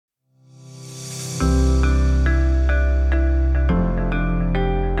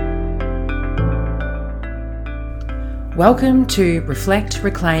Welcome to Reflect,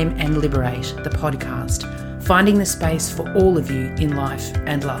 Reclaim and Liberate, the podcast, finding the space for all of you in life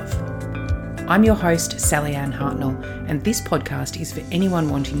and love. I'm your host, Sally Ann Hartnell, and this podcast is for anyone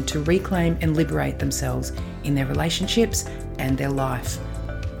wanting to reclaim and liberate themselves in their relationships and their life.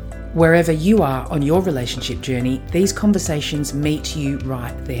 Wherever you are on your relationship journey, these conversations meet you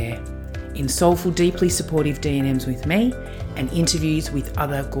right there, in soulful, deeply supportive D&Ms with me and interviews with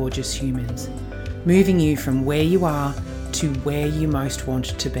other gorgeous humans, moving you from where you are to where you most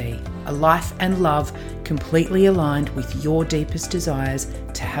want to be. A life and love completely aligned with your deepest desires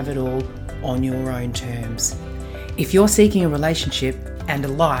to have it all on your own terms. If you're seeking a relationship and a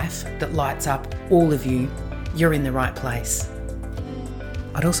life that lights up all of you, you're in the right place.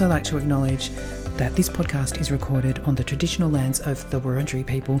 I'd also like to acknowledge that this podcast is recorded on the traditional lands of the Wurundjeri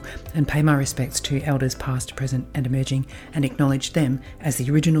people and pay my respects to elders past, present and emerging, and acknowledge them as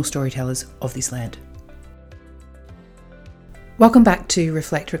the original storytellers of this land. Welcome back to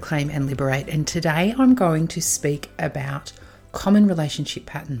Reflect, Reclaim and Liberate, and today I'm going to speak about common relationship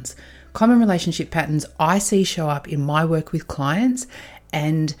patterns. Common relationship patterns I see show up in my work with clients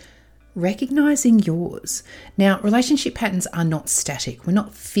and recognizing yours. Now, relationship patterns are not static. We're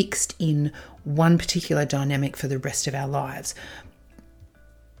not fixed in one particular dynamic for the rest of our lives,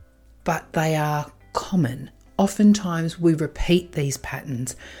 but they are common. Oftentimes we repeat these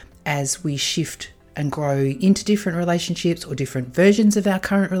patterns as we shift and grow into different relationships or different versions of our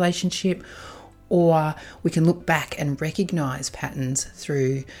current relationship, or we can look back and recognize patterns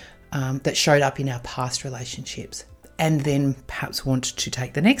through that showed up in our past relationships, and then perhaps want to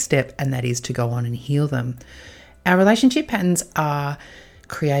take the next step, and that is to go on and heal them. Our relationship patterns are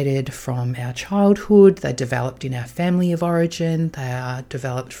created from our childhood. They're developed in our family of origin. They are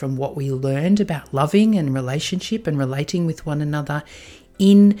developed from what we learned about loving and relationship and relating with one another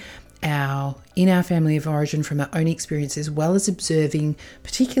in our family of origin, from our own experience, as well as observing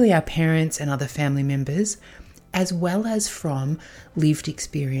particularly our parents and other family members, as well as from lived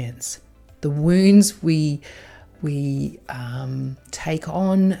experience. The wounds we take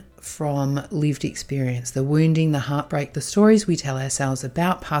on from lived experience, the wounding, the heartbreak, the stories we tell ourselves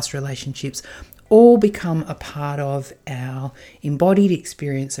about past relationships, all become a part of our embodied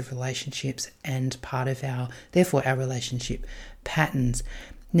experience of relationships and part of our relationship patterns.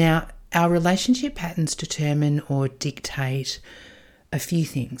 Now, our relationship patterns determine or dictate a few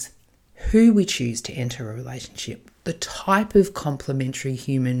things: who we choose to enter a relationship, the type of complementary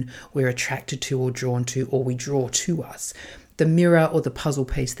human we're attracted to or drawn to, or we draw to us, the mirror or the puzzle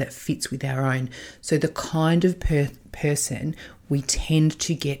piece that fits with our own. So the kind of person we tend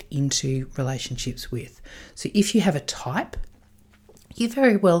to get into relationships with. So if you have a type, you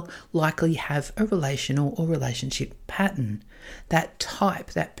very well likely have a relational or relationship pattern. That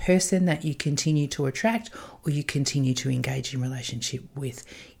type, that person that you continue to attract or you continue to engage in relationship with,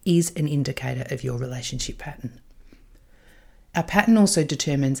 is an indicator of your relationship pattern. Our pattern also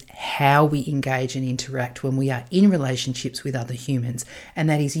determines how we engage and interact when we are in relationships with other humans. And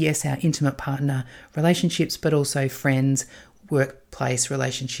that is, yes, our intimate partner relationships, but also friends, workplace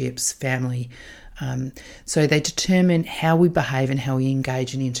relationships, family. So they determine how we behave and how we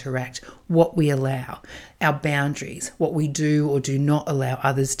engage and interact, what we allow, our boundaries, what we do or do not allow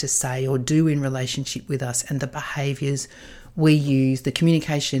others to say or do in relationship with us, and the behaviours we use, the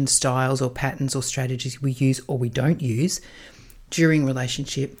communication styles or patterns or strategies we use or we don't use during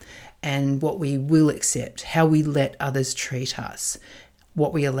relationship, and what we will accept, how we let others treat us,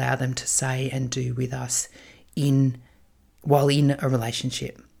 what we allow them to say and do with us while in a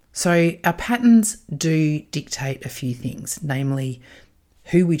relationship. So our patterns do dictate a few things, namely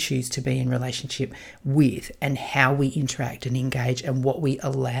who we choose to be in relationship with and how we interact and engage, and what we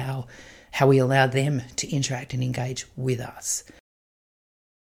allow, how we allow them to interact and engage with us.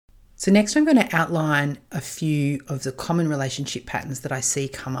 So next I'm going to outline a few of the common relationship patterns that I see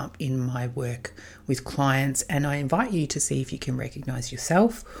come up in my work with clients, and I invite you to see if you can recognize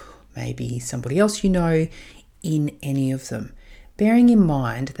yourself, maybe somebody else you know, in any of them. Bearing in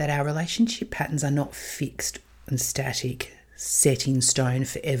mind that our relationship patterns are not fixed and static, set in stone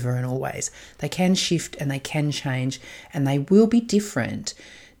forever and always. They can shift and they can change, and they will be different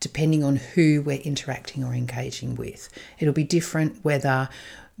depending on who we're interacting or engaging with. It'll be different whether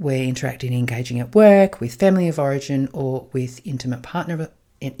we're interacting and engaging at work, with family of origin, or with intimate partner,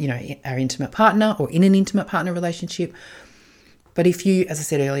 our intimate partner, or in an intimate partner relationship. But if you, as I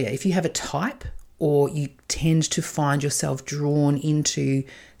said earlier, if you have a type, or you tend to find yourself drawn into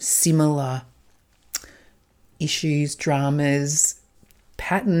similar issues, dramas,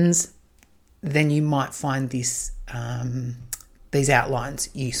 patterns, then you might find these outlines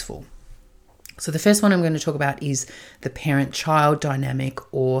useful. So the first one I'm going to talk about is the parent-child dynamic,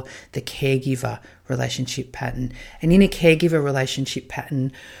 or the caregiver relationship pattern. And in a caregiver relationship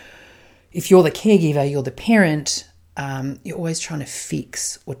pattern, if you're the caregiver, you're the parent, you're always trying to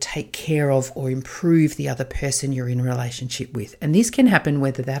fix or take care of or improve the other person you're in a relationship with. And this can happen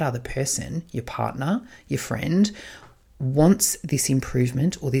whether that other person, your partner, your friend, wants this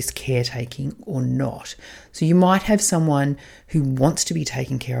improvement or this caretaking or not. So you might have someone who wants to be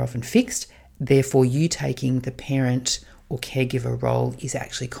taken care of and fixed. Therefore, you taking the parent or caregiver role is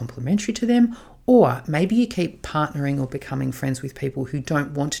actually complementary to them. Or maybe you keep partnering or becoming friends with people who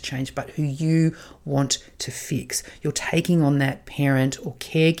don't want to change, but who you want to fix. You're taking on that parent or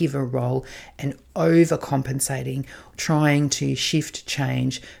caregiver role and overcompensating, trying to shift,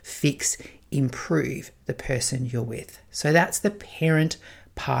 change, fix, improve the person you're with. So that's the parent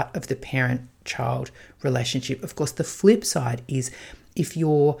part of the parent-child relationship. Of course, the flip side is if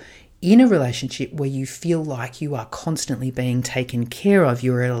you're in a relationship where you feel like you are constantly being taken care of,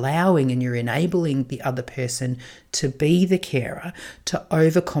 you're allowing and you're enabling the other person to be the carer, to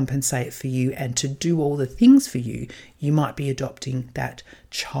overcompensate for you and to do all the things for you, you might be adopting that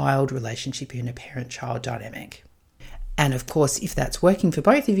child relationship in a parent-child dynamic. And of course, if that's working for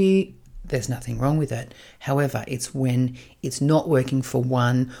both of you, there's nothing wrong with it. However, it's when it's not working for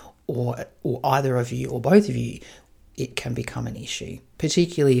one or either of you or both of you, it can become an issue,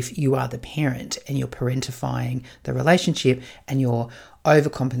 particularly if you are the parent and you're parentifying the relationship and you're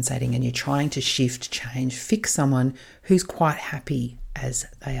overcompensating and you're trying to shift, change, fix someone who's quite happy as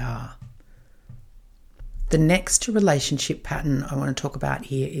they are. The next relationship pattern I want to talk about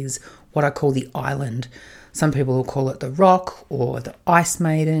here is what I call the island. Some people will call it the rock or the ice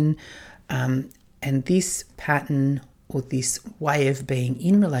maiden. And this pattern or this way of being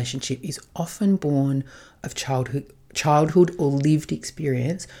in relationship is often born of childhood or lived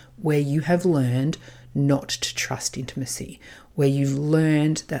experience where you have learned not to trust intimacy, where you've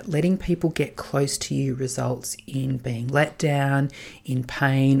learned that letting people get close to you results in being let down, in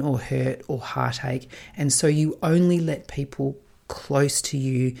pain or hurt or heartache. And so you only let people close to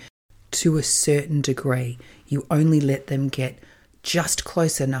you to a certain degree. You only let them get just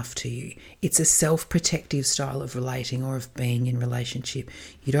close enough to you. It's a self-protective style of relating or of being in relationship.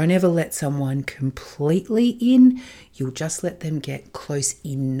 You don't ever let someone completely in. You'll just let them get close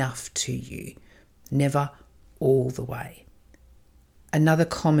enough to you, never all the way. Another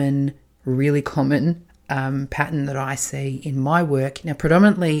really common pattern that I see in my work, now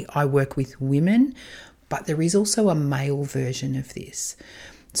predominantly I work with women, but there is also a male version of this.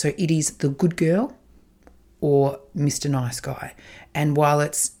 So it is the good girl or Mr. Nice Guy. And while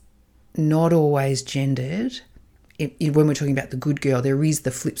it's not always gendered, when we're talking about the good girl, there is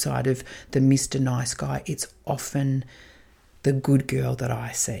the flip side of the Mr. Nice Guy. It's often the good girl that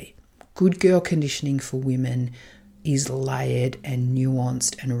I see. Good girl conditioning for women is layered and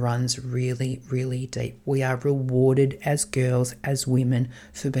nuanced and runs really, really deep. We are rewarded as girls, as women,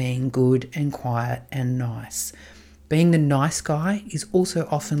 for being good and quiet and nice. Being the nice guy is also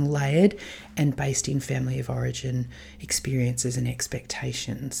often layered and based in family of origin experiences and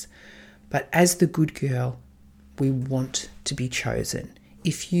expectations. But as the good girl, we want to be chosen.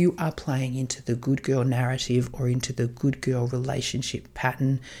 If you are playing into the good girl narrative or into the good girl relationship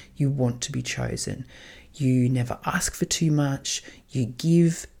pattern, you want to be chosen. You never ask for too much. You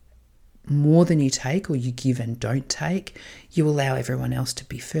give more than you take, or you give and don't take. You allow everyone else to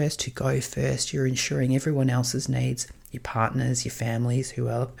be first, to go first. You're ensuring everyone else's needs, your partners, your families,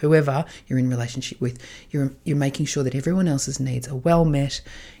 whoever you're in relationship with, you're making sure that everyone else's needs are well met.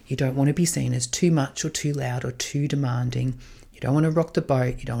 You don't want to be seen as too much or too loud or too demanding. You don't want to rock the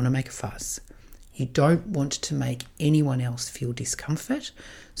boat. You don't want to make a fuss. You don't want to make anyone else feel discomfort.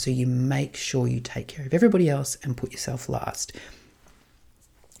 So you make sure you take care of everybody else and put yourself last.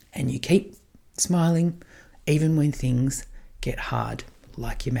 And you keep smiling even when things get hard,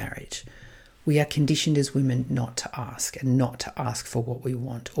 like your marriage. We are conditioned as women not to ask and not to ask for what we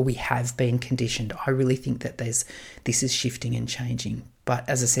want, or we have been conditioned. I really think that this is shifting and changing. But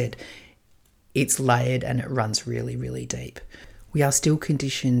as I said, it's layered and it runs really, really deep. We are still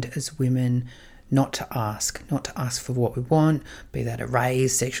conditioned as women not to ask for what we want, be that a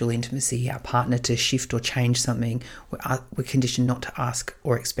raise, sexual intimacy, our partner to shift or change something. We're conditioned not to ask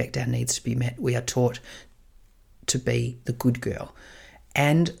or expect our needs to be met. We are taught to be the good girl.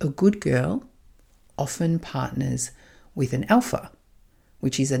 And a good girl often partners with an alpha,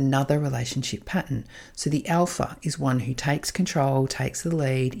 which is another relationship pattern. So the alpha is one who takes control, takes the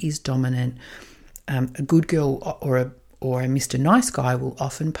lead, is dominant. A good girl or a Mr. Nice Guy will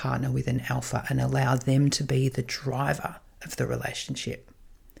often partner with an alpha and allow them to be the driver of the relationship.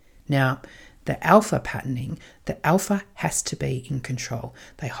 Now, The alpha patterning, the alpha has to be in control.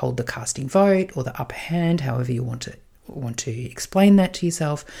 They hold the casting vote or the upper hand, however you want to explain that to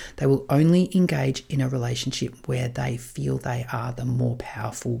yourself. They will only engage in a relationship where they feel they are the more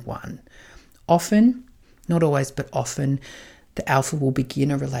powerful one. Often, not always, but often, the alpha will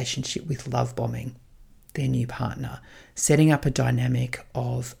begin a relationship with love bombing their new partner, setting up a dynamic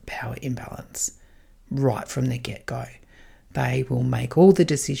of power imbalance right from the get-go. They will make all the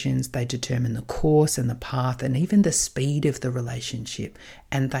decisions, they determine the course and the path and even the speed of the relationship,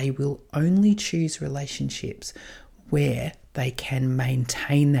 and they will only choose relationships where they can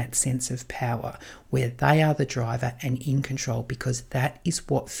maintain that sense of power, where they are the driver and in control, because that is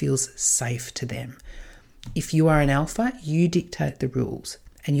what feels safe to them. If you are an alpha, you dictate the rules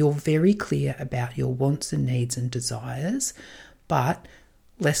and you're very clear about your wants and needs and desires, but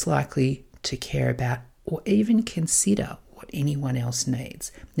less likely to care about or even consider what anyone else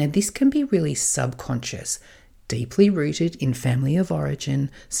needs. Now, this can be really subconscious, deeply rooted in family of origin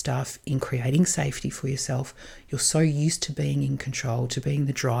stuff, in creating safety for yourself. You're so used to being in control, to being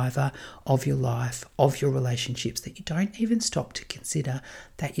the driver of your life, of your relationships, that you don't even stop to consider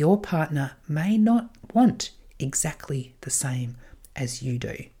that your partner may not want exactly the same as you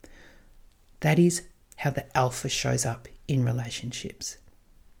do. That is how the alpha shows up in relationships.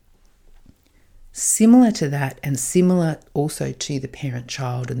 Similar to that, and similar also to the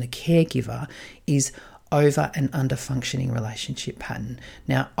parent-child and the caregiver, is over and under functioning relationship pattern.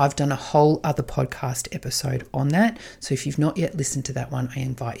 Now, I've done a whole other podcast episode on that, so if you've not yet listened to that one, I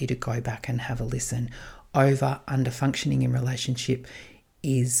invite you to go back and have a listen. Over under functioning in relationship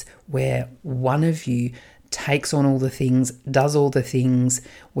is where one of you takes on all the things, does all the things,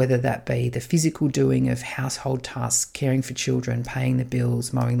 whether that be the physical doing of household tasks, caring for children, paying the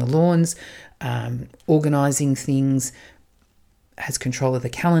bills, mowing the lawns, organising things, has control of the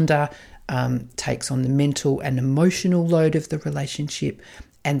calendar, takes on the mental and emotional load of the relationship,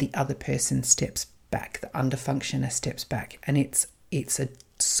 and the other person steps back, the underfunctioner steps back. And it's a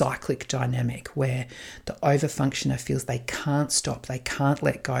cyclic dynamic where the overfunctioner feels they can't stop, they can't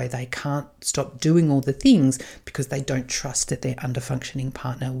let go, they can't stop doing all the things because they don't trust that their underfunctioning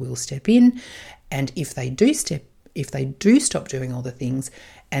partner will step in. And if they do stop doing all the things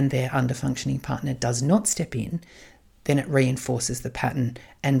and their underfunctioning partner does not step in, then it reinforces the pattern,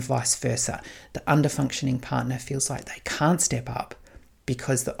 and vice versa. The underfunctioning partner feels like they can't step up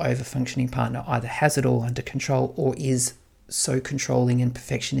because the overfunctioning partner either has it all under control or is so controlling and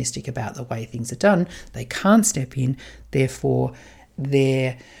perfectionistic about the way things are done, they can't step in. Therefore,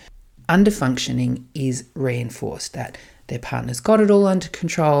 their underfunctioning is reinforced, that their partner's got it all under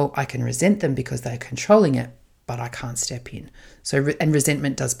control. I can resent them because they're controlling it, but I can't step in. And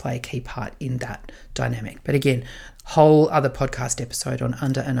resentment does play a key part in that dynamic. But again, whole other podcast episode on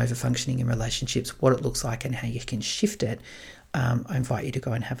under and over functioning in relationships, what it looks like and how you can shift it. I invite you to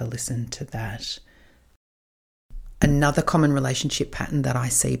go and have a listen to that. Another common relationship pattern that I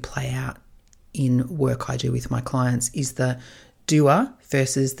see play out in work I do with my clients is the doer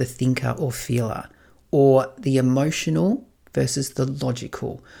versus the thinker or feeler, or the emotional versus the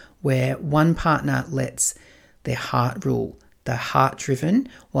logical, where one partner lets their heart rule, the heart-driven,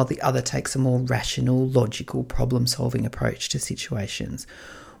 while the other takes a more rational, logical, problem-solving approach to situations,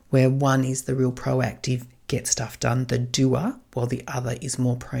 where one is the real proactive, get stuff done, the doer, while the other is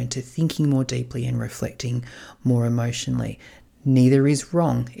more prone to thinking more deeply and reflecting more emotionally. Neither is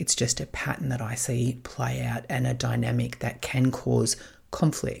wrong. It's just a pattern that I see play out and a dynamic that can cause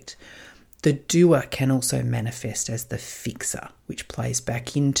conflict. The doer can also manifest as the fixer, which plays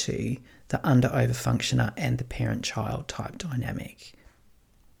back into the under-over functioner and the parent-child type dynamic.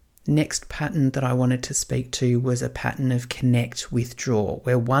 Next pattern that I wanted to speak to was a pattern of connect-withdraw,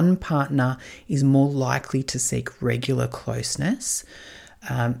 where one partner is more likely to seek regular closeness,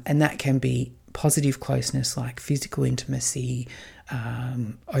 and that can be positive closeness like physical intimacy,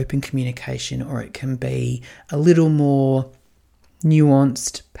 open communication, or it can be a little more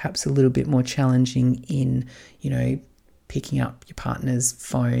nuanced, perhaps a little bit more challenging in, picking up your partner's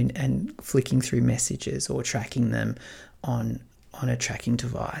phone and flicking through messages or tracking them on a tracking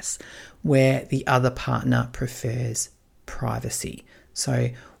device, where the other partner prefers privacy. So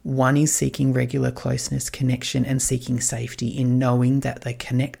one is seeking regular closeness, connection, and seeking safety in knowing that they're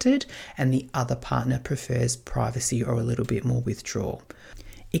connected, and the other partner prefers privacy or a little bit more withdrawal.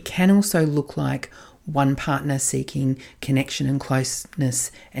 It can also look like one partner seeking connection and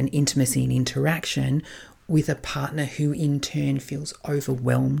closeness and intimacy and interaction with a partner who in turn feels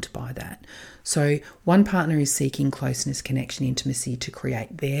overwhelmed by that. So one partner is seeking closeness, connection, intimacy to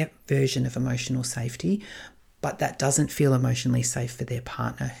create their version of emotional safety, but that doesn't feel emotionally safe for their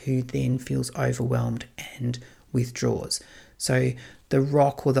partner, who then feels overwhelmed and withdraws. So the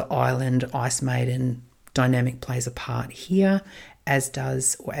rock or the island, ice maiden dynamic plays a part here, as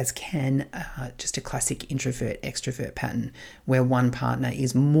does, or as can, just a classic introvert-extrovert pattern, where one partner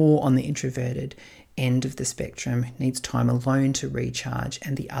is more on the introverted end of the spectrum, needs time alone to recharge,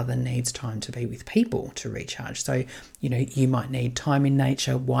 and the other needs time to be with people to recharge. So, you might need time in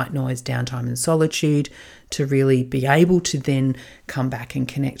nature, white noise, downtime and solitude to really be able to then come back and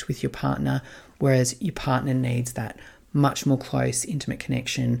connect with your partner, whereas your partner needs that much more close, intimate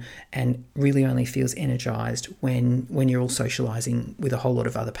connection and really only feels energized when you're all socializing with a whole lot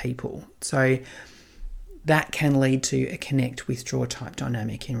of other people. So that can lead to a connect-withdraw type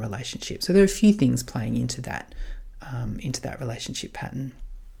dynamic in relationships. So there are a few things playing into that relationship pattern.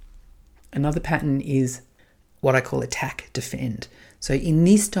 Another pattern is what I call attack-defend. So in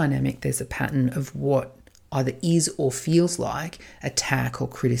this dynamic, there's a pattern of what either is or feels like attack or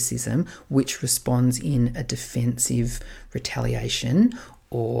criticism, which responds in a defensive retaliation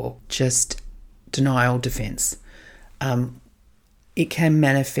or just denial defense. It can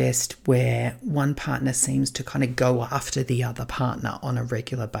manifest where one partner seems to kind of go after the other partner on a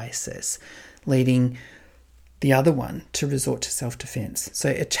regular basis, leading the other one to resort to self-defense. So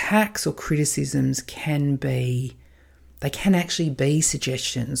attacks or criticisms can actually be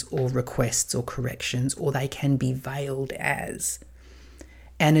suggestions or requests or corrections, or they can be veiled as.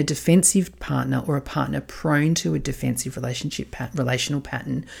 And a defensive partner or a partner prone to a defensive relational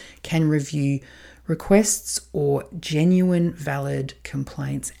pattern can review requests or genuine valid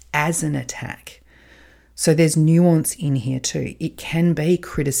complaints as an attack. So there's nuance in here too. It can be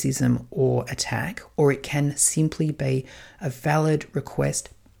criticism or attack, or it can simply be a valid request,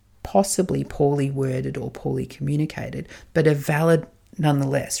 possibly poorly worded or poorly communicated, but a valid,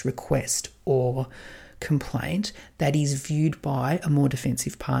 nonetheless, request or complaint that is viewed by a more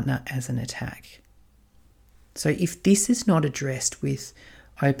defensive partner as an attack. So if this is not addressed with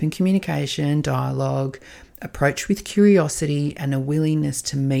open communication, dialogue, approach with curiosity and a willingness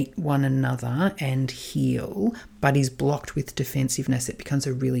to meet one another and heal, but is blocked with defensiveness, it becomes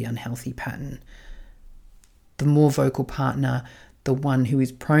a really unhealthy pattern. The more vocal partner, the one who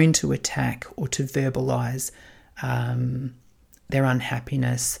is prone to attack or to verbalize their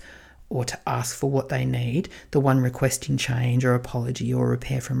unhappiness or to ask for what they need, the one requesting change or apology or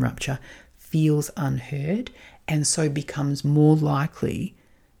repair from rupture, feels unheard and so becomes more likely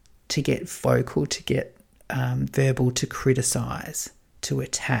to get vocal, to get verbal, to criticize, to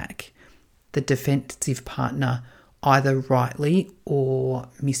attack. The defensive partner either rightly or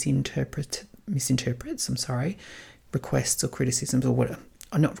misinterprets, requests or criticisms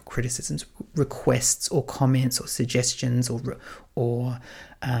requests or comments or suggestions or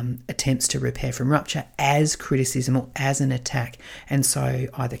attempts to repair from rupture as criticism or as an attack, and so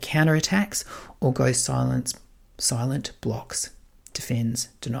either counterattacks or goes silent, blocks, defends,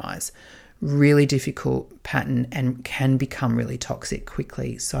 denies. Really difficult pattern and can become really toxic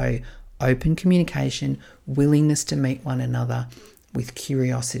quickly. So open communication, willingness to meet one another with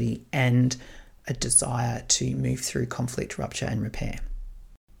curiosity and a desire to move through conflict, rupture and repair.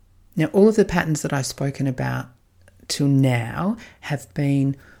 Now, all of the patterns that I've spoken about till now have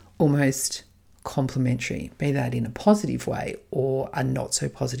been almost complementary, be that in a positive way or a not so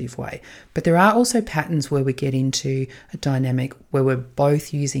positive way. But there are also patterns where we get into a dynamic where we're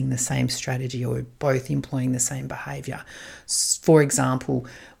both using the same strategy or we're both employing the same behavior. For example,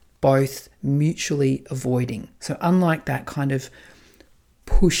 both mutually avoiding. So unlike that kind of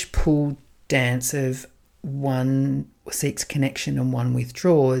push-pull dance of one seeks connection and one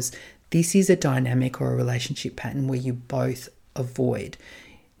withdraws, this is a dynamic or a relationship pattern where you both avoid.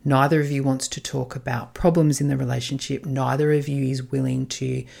 Neither of you wants to talk about problems in the relationship. Neither of you is willing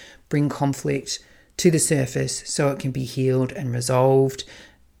to bring conflict to the surface so it can be healed and resolved.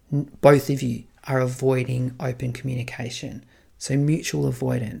 Both of you are avoiding open communication. So mutual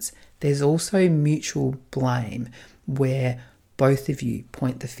avoidance. There's also mutual blame where both of you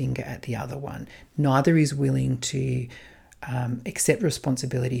point the finger at the other one. Neither is willing to accept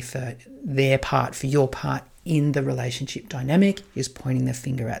responsibility for their part, for your part in the relationship dynamic, is pointing the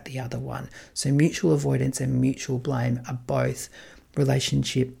finger at the other one. So mutual avoidance and mutual blame are both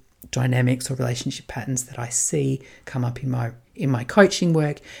relationship dynamics or relationship patterns that I see come up in my coaching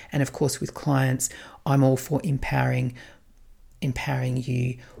work. And of course with clients, I'm all for empowering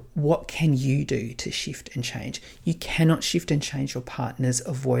you. What can you do to shift and change? You cannot shift and change your partner's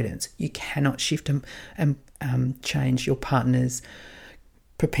avoidance. You cannot shift and change your partner's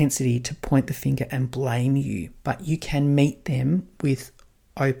propensity to point the finger and blame you, but you can meet them with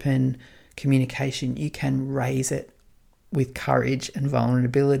open communication. You can raise it with courage and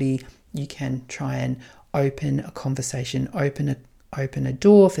vulnerability. You can try and open a conversation, open a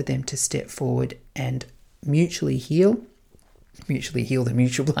door for them to step forward and mutually heal the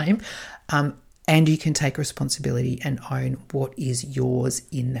mutual blame. And you can take responsibility and own what is yours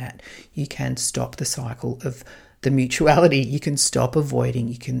in that. You can stop the cycle of the mutuality. You can stop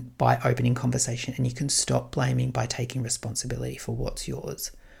avoiding, by opening conversation, and you can stop blaming by taking responsibility for what's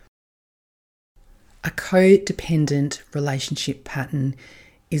yours. A codependent relationship pattern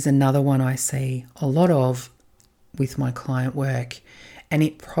is another one I see a lot of with my client work, and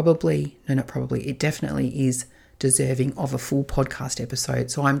it definitely is deserving of a full podcast episode.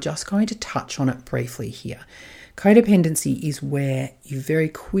 So I'm just going to touch on it briefly here. Codependency is where you very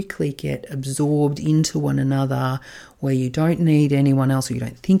quickly get absorbed into one another, where you don't need anyone else, or you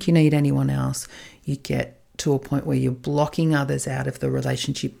don't think you need anyone else. You get to a point where you're blocking others out of the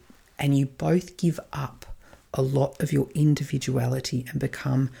relationship, and you both give up a lot of your individuality and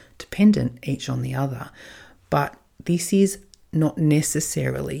become dependent each on the other. But this is not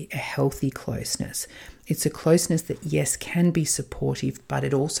necessarily a healthy closeness. It's a closeness that, yes, can be supportive, but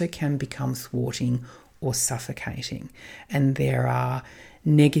it also can become thwarting or suffocating. And there are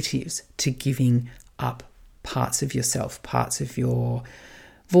negatives to giving up parts of yourself, parts of your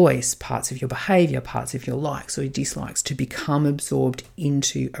voice, parts of your behavior, parts of your likes or dislikes to become absorbed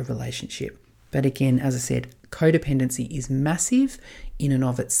into a relationship. But again, as I said, codependency is massive in and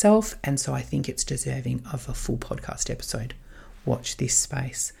of itself, and so I think it's deserving of a full podcast episode. Watch this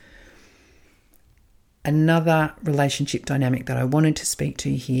space. Another relationship dynamic that I wanted to speak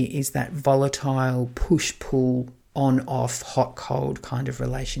to here is that volatile push-pull, on-off, hot-cold kind of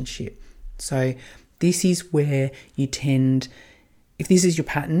relationship. So this is where you tend, if this is your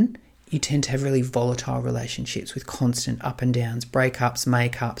pattern, you tend to have really volatile relationships with constant up and downs, breakups,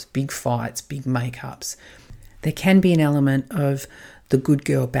 makeups, big fights, big makeups. There can be an element of the good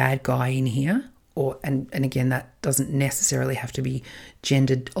girl, bad guy in here, and again, that doesn't necessarily have to be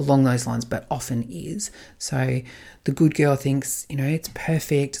gendered along those lines, but often is. So the good girl thinks, it's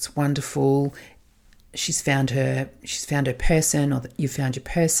perfect, it's wonderful, she's found her person, or you found your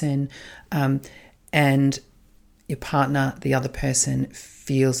person, and your partner, the other person,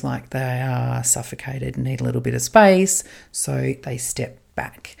 feels like they are suffocated and need a little bit of space, so they step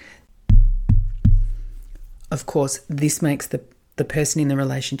back. Of course, this makes the person in the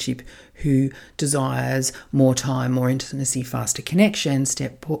relationship who desires more time, more intimacy, faster connection,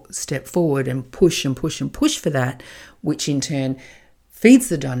 step forward and push for that, which in turn feeds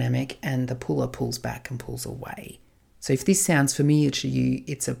the dynamic, and the puller pulls back and pulls away. So if this sounds familiar to you,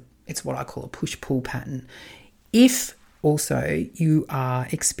 it's what I call a push-pull pattern. If also you are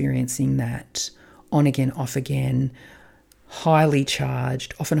experiencing that on again, off again, highly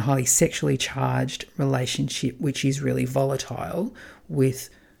charged, often highly sexually charged relationship, which is really volatile, with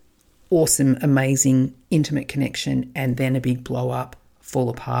awesome, amazing, intimate connection, and then a big blow up, fall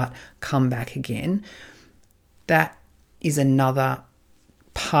apart, come back again. That is another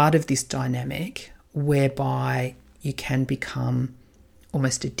part of this dynamic whereby you can become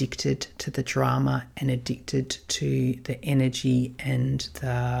almost addicted to the drama and addicted to the energy and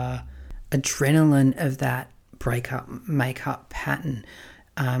the adrenaline of that breakup, makeup pattern.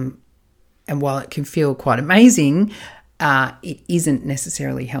 And while it can feel quite amazing, it isn't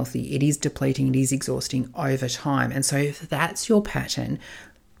necessarily healthy. It is depleting, it is exhausting over time. And so if that's your pattern,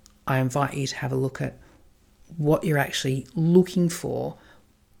 I invite you to have a look at what you're actually looking for,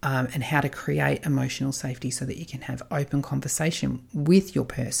 and how to create emotional safety so that you can have open conversation with your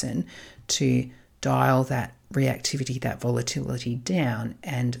person to dial that reactivity, that volatility down,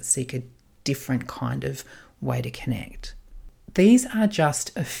 and seek a different kind of way to connect. These are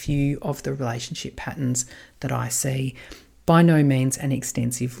just a few of the relationship patterns that I see. By no means an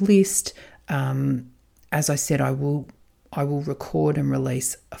extensive list. As I said, I will record and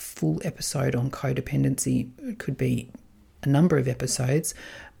release a full episode on codependency. It could be a number of episodes,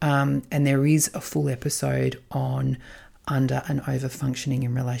 and there is a full episode on under and over functioning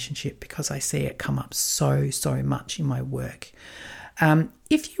in relationship, because I see it come up so much in my work.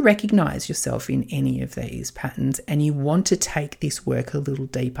 If you recognize yourself in any of these patterns and you want to take this work a little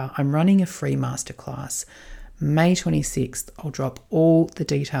deeper, I'm running a free masterclass May 26th. I'll drop all the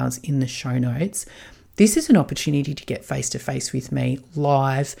details in the show notes. This is an opportunity to get face-to-face with me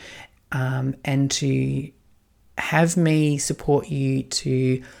live, and to have me support you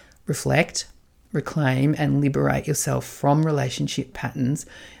to reflect, reclaim, and liberate yourself from relationship patterns,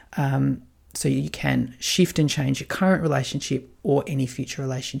 so you can shift and change your current relationship or any future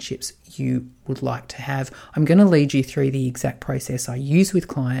relationships you would like to have. I'm going to lead you through the exact process I use with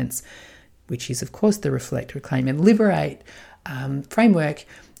clients which is, of course, the Reflect, Reclaim and Liberate framework.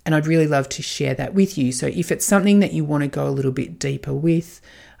 And I'd really love to share that with you. So if it's something that you want to go a little bit deeper with,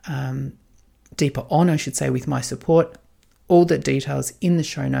 with my support, all the details in the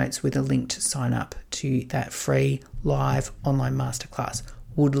show notes with a link to sign up to that free live online masterclass.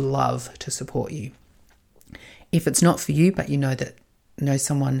 Would love to support you. If it's not for you, but you know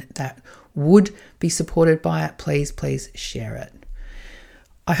someone that would be supported by it, please share it.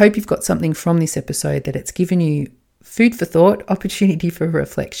 I hope you've got something from this episode, that it's given you food for thought, opportunity for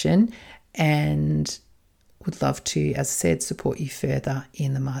reflection, and would love to, as I said, support you further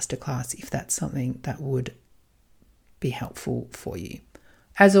in the masterclass if that's something that would be helpful for you.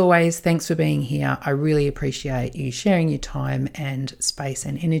 As always, thanks for being here. I really appreciate you sharing your time and space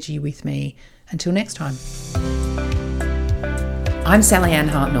and energy with me. Until next time. I'm Sally Ann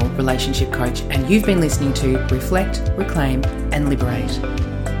Hartnell, relationship coach, and you've been listening to Reflect, Reclaim and Liberate.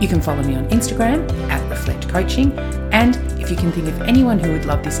 You can follow me on Instagram @Reflect Coaching, and if you can think of anyone who would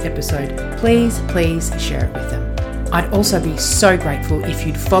love this episode, please share it with them. I'd also be so grateful if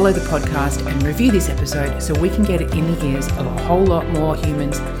you'd follow the podcast and review this episode so we can get it in the ears of a whole lot more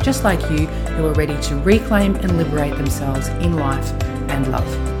humans just like you who are ready to reclaim and liberate themselves in life and love.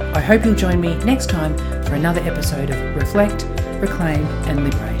 I hope you'll join me next time for another episode of Reflect, Reclaim and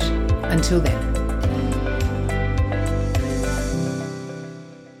Liberate. Until then.